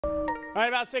All right,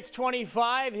 about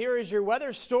 6:25, here is your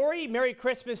weather story. Merry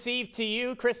Christmas Eve to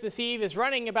you. Christmas Eve is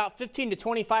running about 15 to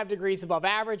 25 degrees above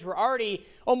average. We're already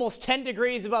almost 10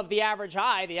 degrees above the average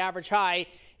high. The average high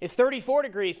is 34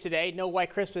 degrees today. No white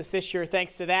Christmas this year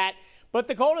thanks to that. But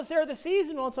the coldest air of the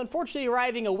season, well, it's unfortunately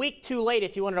arriving a week too late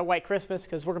if you wanted a white Christmas,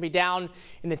 because we're going to be down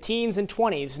in the teens and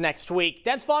 20s next week.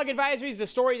 Dense fog advisories, the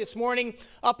story this morning,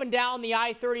 up and down the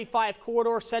I-35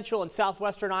 corridor, central and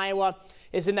southwestern Iowa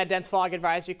is in that dense fog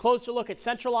advisory. Closer look at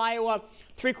central Iowa,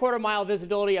 3/4 mile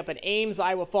visibility up in Ames,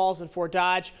 Iowa Falls, and Fort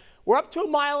Dodge. We're up to a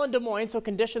mile in Des Moines, so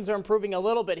conditions are improving a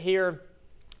little bit here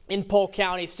in Polk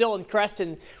County. Still in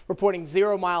Creston, reporting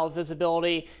 0 mile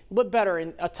visibility. A bit better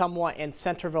in Ottumwa and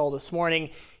Centerville this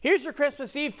morning. Here's your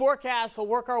Christmas Eve forecast. We'll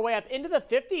work our way up into the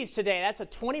 50s today. That's a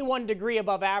 21 degree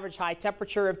above average high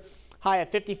temperature, high of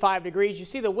 55 degrees. You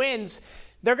see the winds.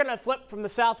 They're going to flip from the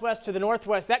southwest to the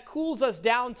northwest. That cools us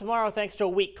down tomorrow thanks to a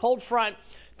weak cold front.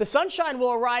 The sunshine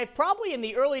will arrive probably in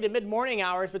the early to mid-morning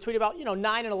hours between about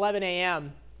 9 and 11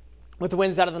 a.m. with the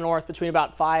winds out of the north between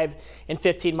about 5 and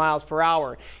 15 miles per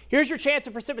hour. Here's your chance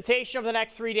of precipitation over the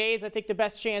next 3 days. I think the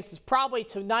best chance is probably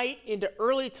tonight into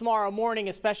early tomorrow morning,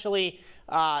 especially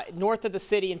north of the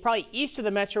city and probably east of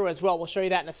the metro as well. We'll show you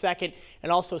that in a second.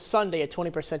 And also Sunday, a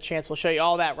 20% chance. We'll show you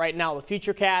all that right now with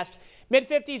Futurecast.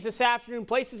 Mid-50s this afternoon.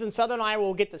 Places in southern Iowa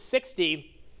will get to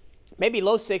 60. Maybe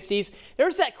low 60s.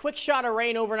 There's that quick shot of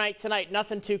rain overnight tonight.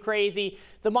 Nothing too crazy.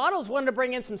 The models wanted to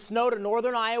bring in some snow to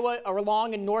northern Iowa or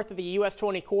along and north of the US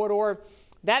 20 corridor.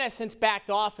 That has since backed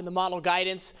off in the model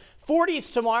guidance. 40s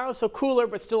tomorrow, so cooler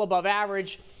but still above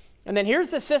average. And then here's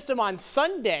the system on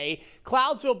Sunday.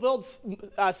 Clouds will build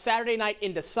Saturday night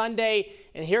into Sunday,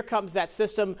 and here comes that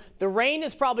system. The rain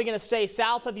is probably going to stay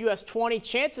south of US 20.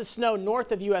 Chances snow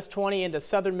north of US 20 into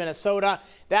southern Minnesota.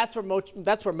 That's where most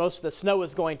of the snow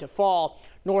is going to fall.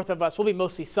 North of us will be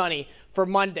mostly sunny for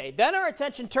Monday. Then our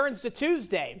attention turns to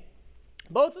Tuesday.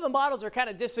 Both of the models are kind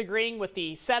of disagreeing with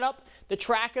the setup, the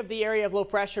track of the area of low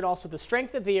pressure, and also the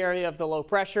strength of the area of the low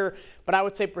pressure. But I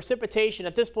would say precipitation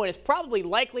at this point is probably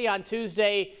likely on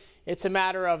Tuesday. It's a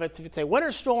matter of if it's a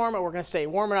winter storm or we're going to stay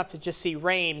warm enough to just see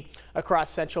rain across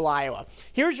central Iowa.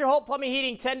 Here's your Holt Plumbing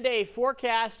Heating 10-day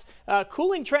forecast.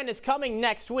 Cooling trend is coming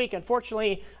next week.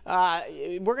 Unfortunately,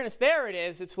 there it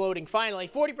is. It's loading finally.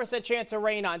 40% chance of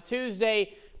rain on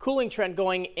Tuesday. Cooling trend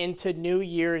going into New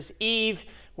Year's Eve.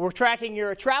 We're tracking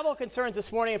your travel concerns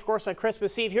this morning, of course, on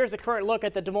Christmas Eve. Here's a current look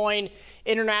at the Des Moines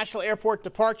International Airport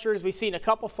departures. We've seen a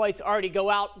couple flights already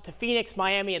go out to Phoenix,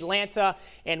 Miami, Atlanta,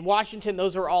 and Washington.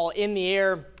 Those are all in the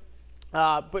air,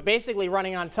 but basically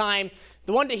running on time.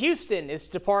 The one to Houston is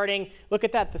departing. Look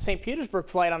at that. The St. Petersburg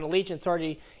flight on Allegiant's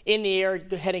already in the air,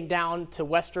 heading down to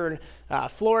western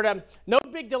Florida. No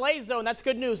big delays, though, and that's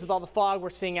good news with all the fog we're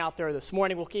seeing out there this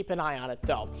morning. We'll keep an eye on it,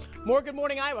 though. More Good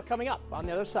Morning Iowa coming up on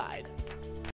the other side.